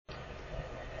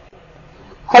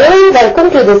and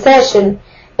welcome to the session.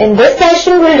 In this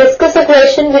session, we'll discuss a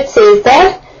question which says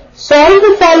that solve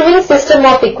the following system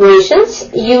of equations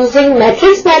using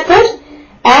matrix method,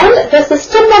 and the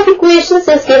system of equations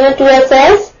is given to us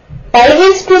as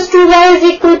 5x plus 2y is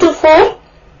equal to 4,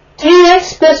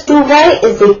 3x plus 2y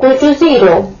is equal to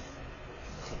 0.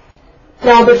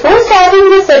 Now before solving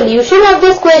the solution of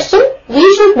this question,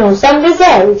 we should know some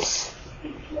results.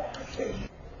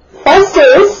 First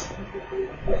is,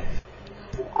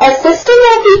 a system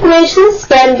of equations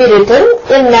can be written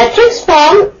in matrix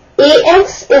form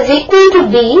Ax is equal to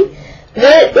B,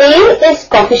 where A is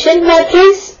coefficient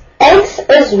matrix, X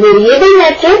is variable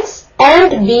matrix,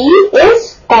 and B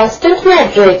is constant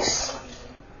matrix.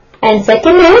 And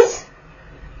second is,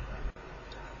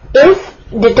 if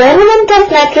determinant of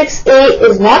matrix A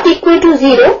is not equal to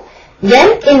 0,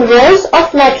 then inverse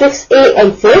of matrix A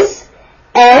exists,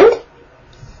 and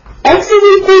X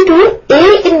is equal to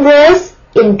A inverse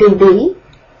into B,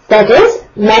 that is,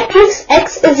 matrix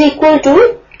X is equal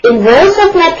to inverse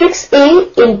of matrix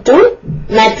A into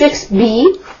matrix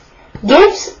B,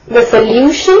 gives the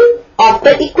solution of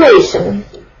the equation.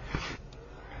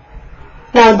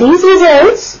 Now these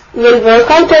results will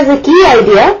work out as a key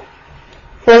idea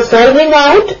for solving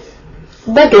out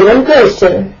the given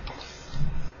question.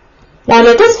 Now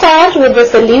let us start with the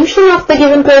solution of the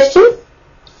given question.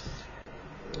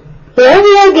 Here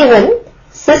we are given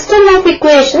system of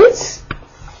equations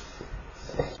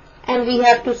and we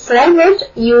have to solve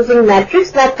it using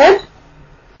matrix method.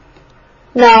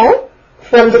 Now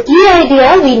from the key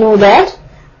idea we know that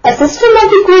a system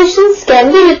of equations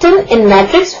can be written in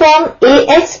matrix form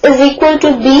Ax is equal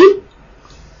to B,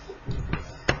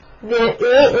 where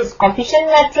A is coefficient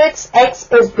matrix,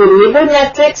 X is variable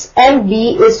matrix, and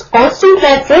B is constant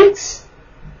matrix.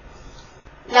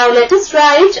 Now let us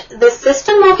write the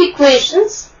system of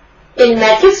equations in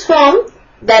matrix form,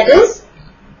 that is,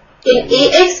 in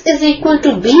Ax is equal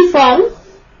to B form.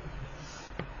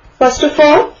 First of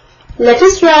all, let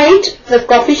us write the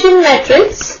coefficient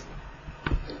matrix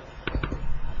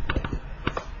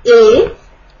A,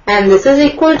 and this is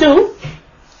equal to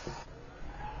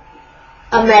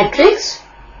a matrix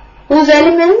whose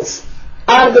elements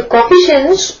are the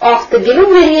coefficients of the given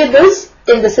variables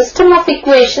in the system of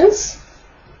equations.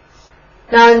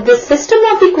 Now in this system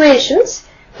of equations,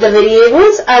 the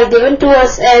variables are given to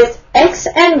us as x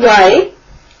and y.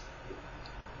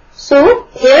 So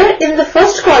here in the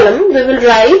first column we will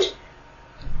write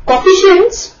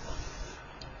coefficients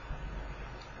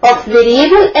of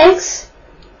variable x.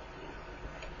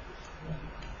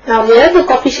 Now here the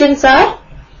coefficients are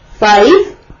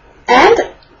 5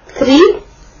 and 3,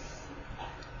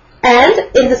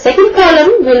 and in the second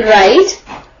column we will write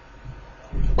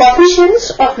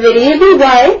coefficients of variable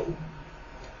y,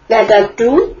 that are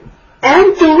 2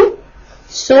 and 2.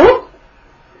 So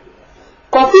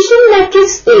coefficient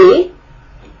matrix A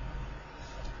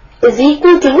is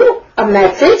equal to a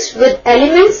matrix with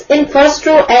elements in first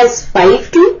row as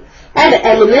 5, 2 and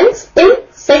elements in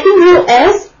second row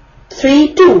as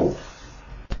 3, 2.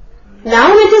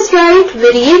 Now let us write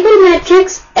variable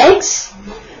matrix X.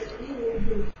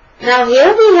 Now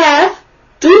here we have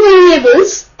two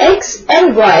variables X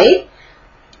and Y.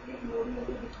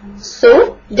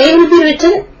 So they will be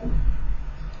written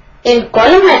in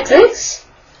column matrix.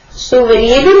 So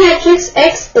variable matrix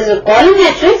X is a column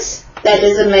matrix, that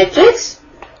is a matrix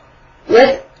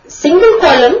with single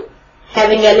column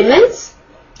having elements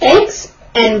X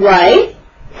and Y.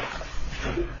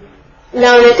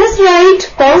 Now let us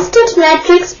write constant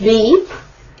matrix B.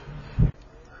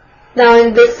 Now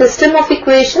in this system of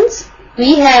equations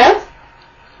we have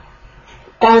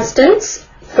constants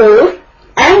 4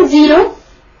 and 0.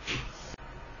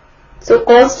 So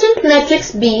constant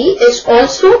matrix B is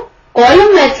also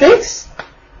column matrix,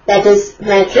 that is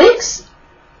matrix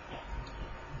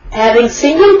having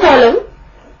single column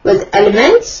with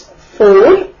elements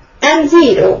 4 and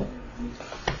 0.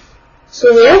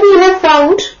 So here we have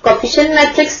found coefficient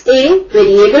matrix A,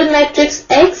 variable matrix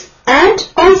X, and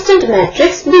constant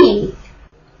matrix B.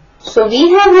 So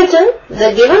we have written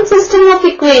the given system of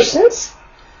equations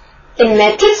in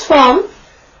matrix form,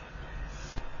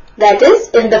 that is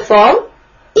in the form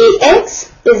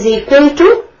Ax is equal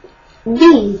to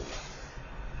B,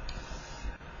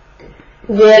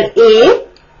 where A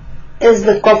is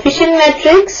the coefficient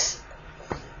matrix,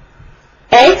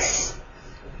 X,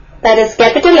 that is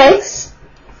capital X,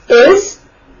 is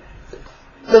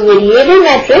the variable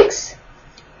matrix,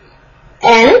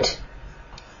 and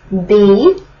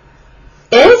B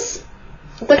is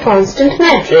the constant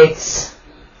matrix.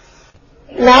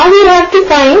 Now we have to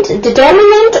find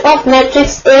determinant of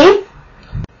matrix A.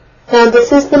 Now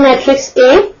this is the matrix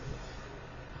A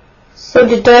So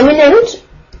determinant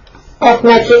of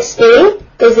matrix A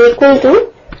is equal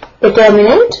to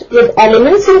determinant with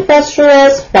elements in first row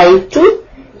as 5, 2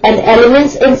 and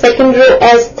elements in second row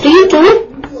as 3,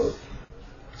 2.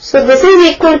 So this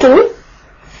is equal to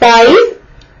 5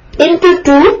 into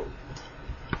 2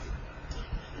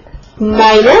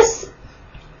 minus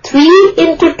 3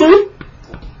 into 2,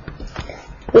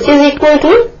 which is equal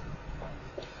to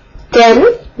 10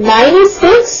 minus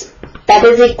 6, that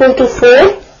is equal to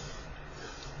 4.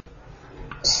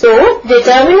 So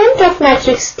determinant of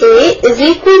matrix A is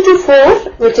equal to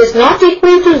 4, which is not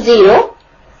equal to 0.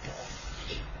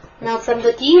 Now from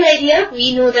the key idea,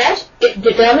 we know that if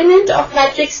determinant of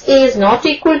matrix A is not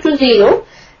equal to 0,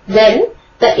 then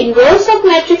the inverse of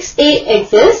matrix A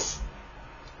exists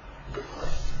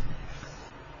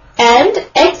and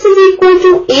x is equal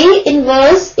to A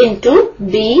inverse into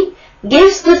B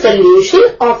gives the solution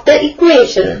of the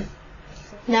equation.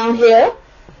 Now here,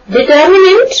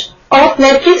 determinant of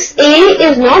matrix A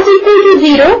is not equal to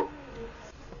 0.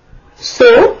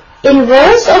 So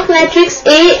inverse of matrix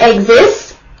A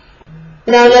exists.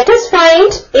 Now let us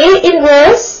find A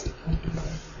inverse.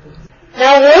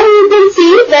 Now here you can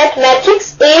see that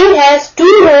matrix A has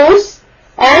 2 rows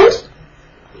and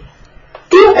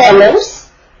 2 columns.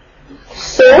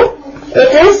 So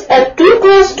it is a 2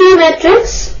 cross 2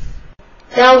 matrix.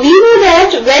 Now we know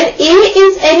that when A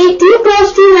is any 2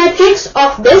 cross 2 matrix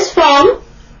of this form,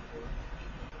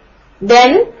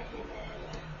 then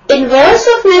inverse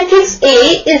of matrix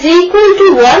A is equal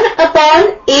to 1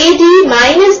 upon AD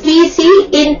minus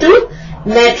BC into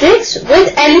matrix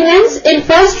with elements in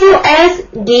first row as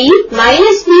D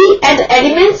minus B and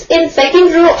elements in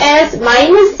second row as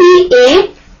minus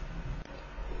CA,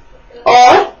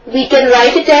 or we can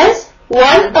write it as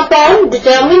 1 upon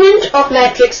determinant of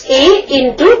matrix A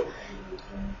into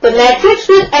the matrix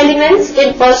with elements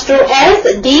in first row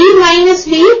as D minus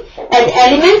B and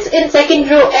elements in second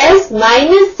row as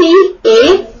minus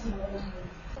CA.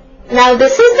 Now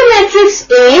this is the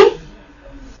matrix A.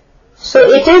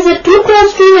 So it is a 2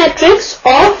 cross 2 matrix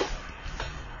of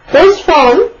this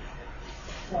form.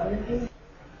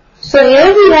 So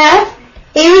here we have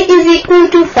A is equal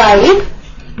to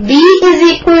 5, B is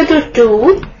equal to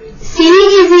 2, C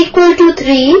is equal to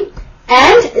 3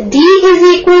 and D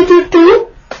is equal to 2.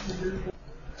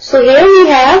 So here we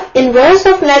have inverse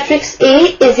of matrix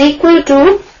A is equal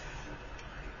to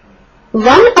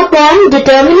 1 upon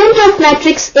determinant of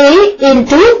matrix A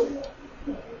into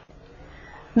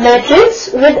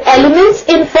matrix with elements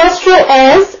in first row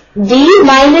as D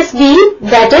minus B,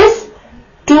 that is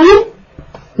 2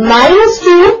 minus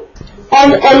 2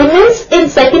 and elements in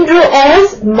second row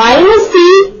as minus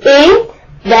CA,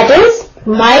 that is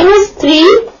minus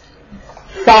 3,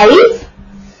 5.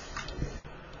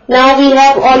 Now we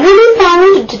have already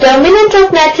found determinant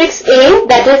of matrix A,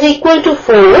 that is equal to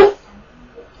 4.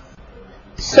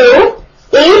 So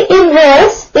A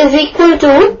inverse is equal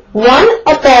to 1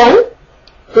 upon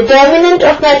determinant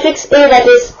of matrix A, that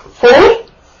is 4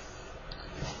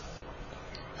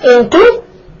 into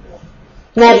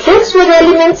matrix with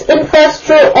elements in first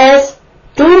row as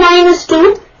 2 minus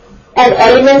 2 and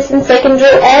elements in second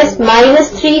row as minus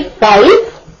 3,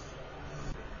 5.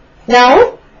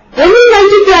 Now when we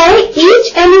multiply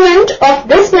each element of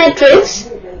this matrix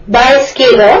by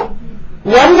scalar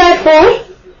 1 by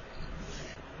 4,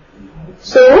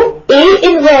 so A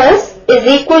inverse is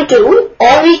equal to,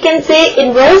 or we can say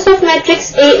inverse of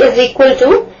matrix A is equal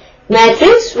to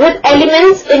matrix with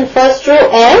elements in first row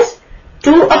as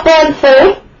 2 upon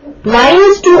 4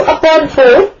 minus 2 upon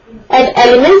 4 and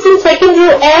elements in second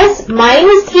row as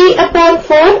minus 3 upon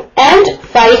 4 and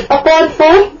 5 upon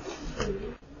 4.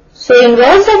 So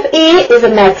inverse of A is a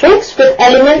matrix with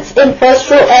elements in first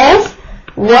row as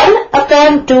 1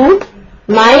 upon 2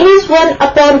 minus 1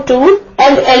 upon 2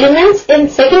 and elements in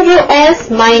second row as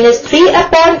minus 3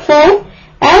 upon 4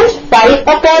 and 5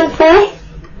 upon 4.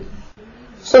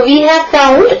 So we have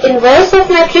found inverse of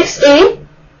matrix A.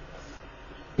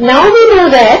 Now we know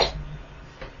that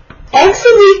x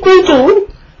is equal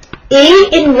to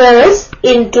A inverse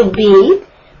into B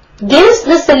gives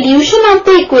the solution of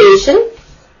the equation.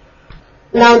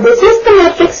 Now this is the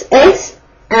matrix X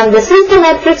and this is the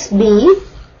matrix B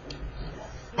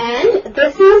and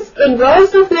this is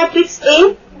inverse of matrix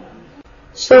A.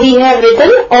 So we have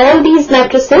written all these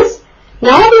matrices.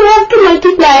 Now we have to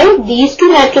multiply these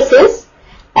two matrices,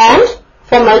 and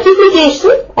for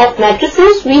multiplication of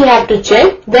matrices we have to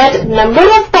check that number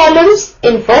of columns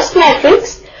in first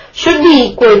matrix should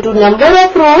be equal to number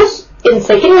of rows in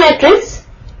second matrix.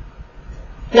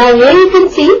 Now here you can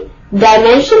see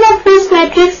dimension of first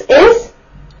matrix is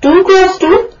 2 cross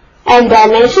 2 and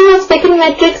dimension of second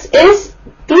matrix is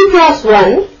 2 cross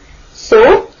 1.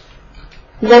 So,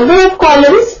 number of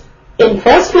columns in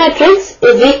first matrix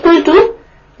is equal to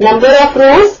number of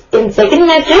rows in second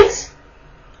matrix.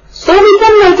 So, we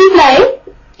can multiply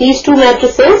these two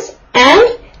matrices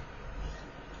and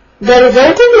the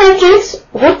resulting matrix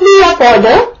would be of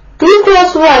order 2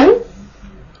 cross 1.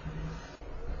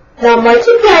 Now,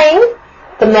 multiplying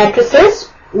the matrices,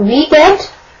 we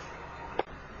get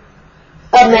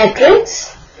a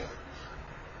matrix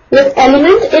with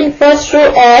element in first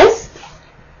row as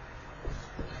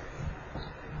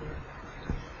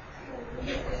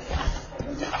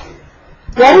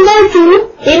 1 by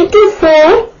 2 into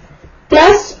 4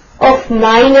 plus of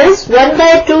minus 1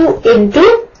 by 2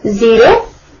 into 0.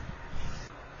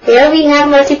 Here we have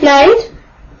multiplied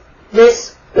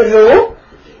this row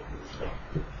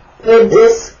with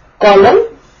this column,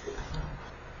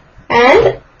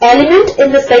 and element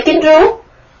in the second row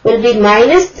will be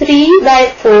minus 3 by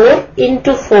 4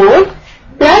 into 4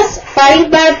 plus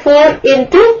 5 by 4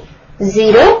 into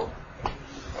 0.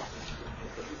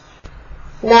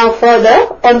 Now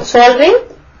further, on solving,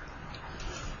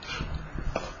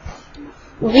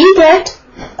 we get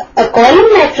a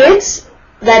column matrix,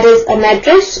 that is a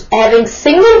matrix having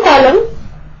single column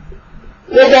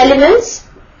with elements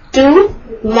 2,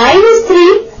 minus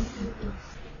 3.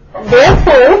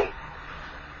 Therefore,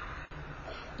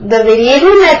 the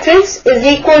variable matrix is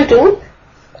equal to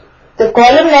the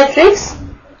column matrix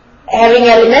having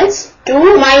elements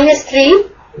 2, minus 3.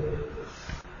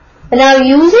 Now,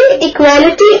 using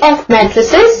equality of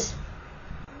matrices,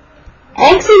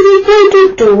 x is equal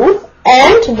to 2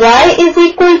 and y is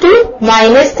equal to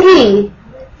minus 3.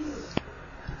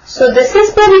 So, this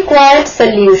is the required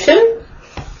solution.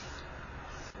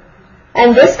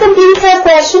 And this completes our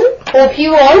question. Hope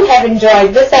you all have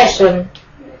enjoyed the session.